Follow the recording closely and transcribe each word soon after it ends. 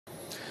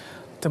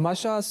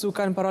Tamasya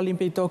Sukan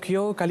Paralimpik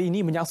Tokyo kali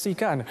ini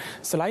menyaksikan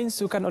selain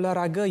sukan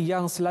olahraga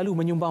yang selalu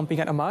menyumbang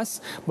pingat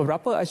emas,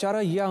 beberapa acara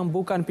yang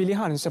bukan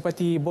pilihan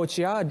seperti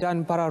boccia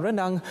dan para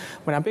renang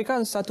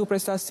menampilkan satu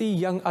prestasi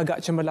yang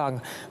agak cemerlang.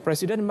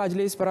 Presiden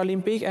Majlis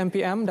Paralimpik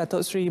MPM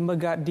Datuk Seri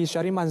Megat di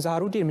Syariman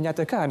Zaharudin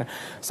menyatakan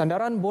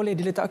sandaran boleh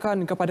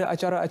diletakkan kepada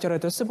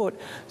acara-acara tersebut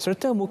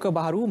serta muka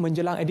baharu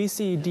menjelang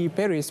edisi di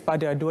Paris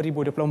pada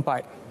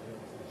 2024.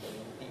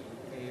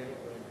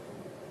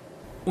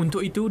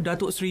 Untuk itu,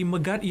 Datuk Seri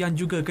Megat yang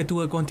juga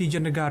Ketua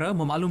Kontijen Negara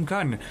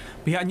memaklumkan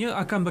pihaknya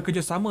akan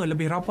bekerjasama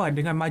lebih rapat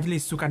dengan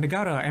Majlis Sukan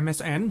Negara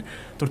MSN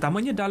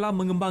terutamanya dalam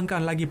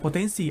mengembangkan lagi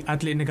potensi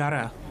atlet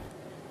negara.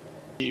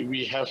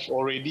 We have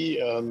already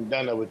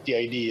done our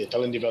TID,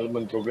 Talent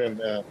Development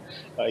Program,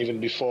 even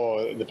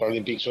before the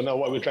Paralympics. So now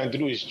what we're trying to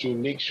do is to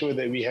make sure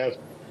that we have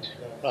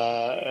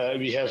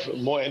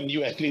more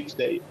new athletes.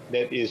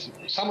 That is,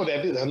 some of the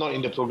athletes are not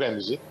in the program,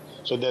 is it?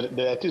 So the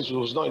athletes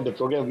who's not in the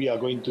program, we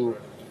are going to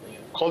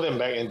call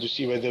them back and to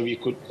see whether we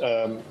could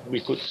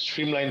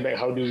streamline back.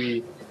 How do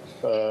we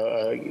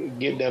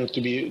get them to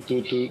be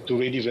to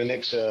ready for the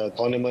next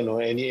tournament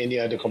or any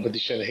other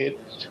competition ahead?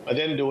 And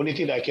then the only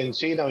thing that I can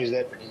say now is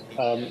that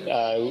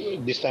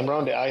this time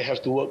around that I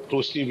have to work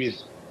closely with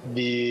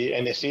the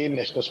NSA,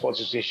 National Sports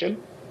Association,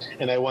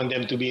 and I want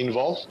them to be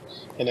involved,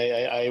 and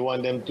I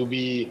want them to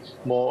be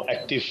more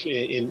active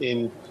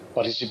in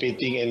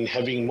participating and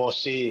having more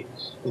say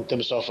in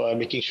terms of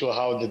making sure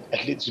how the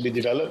athletes will be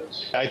developed.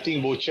 I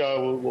think boccia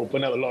will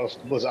open up a lot of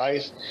people's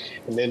eyes,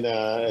 and then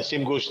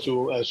same goes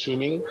to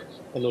swimming,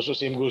 and also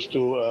same goes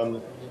to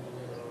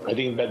I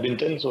think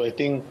badminton. So I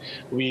think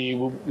we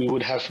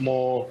would have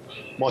more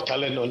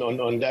talent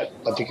on that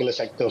particular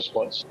sector of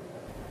sports.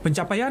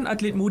 Pencapaian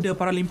atlet muda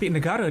Paralimpik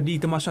negara di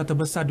tamasya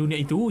terbesar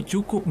dunia itu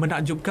cukup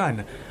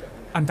menakjubkan.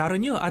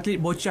 Antaranya atlet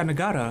boccia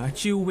negara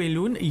Chiu Wei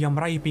Lun yang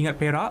meraih pingat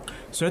perak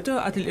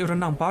serta atlet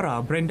renang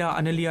para Brenda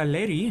Anelia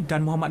Larry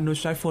dan Muhammad Nur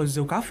Syaiful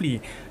Zulkafli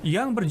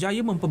yang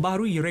berjaya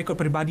memperbaharui rekod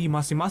peribadi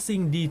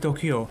masing-masing di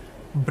Tokyo.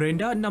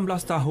 Brenda,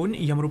 16 tahun,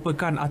 yang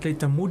merupakan atlet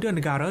termuda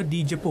negara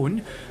di Jepun,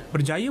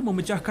 berjaya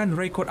memecahkan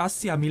rekod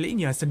Asia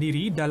miliknya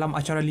sendiri dalam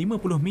acara 50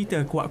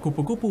 meter kuat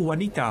kupu-kupu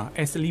wanita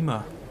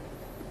S5.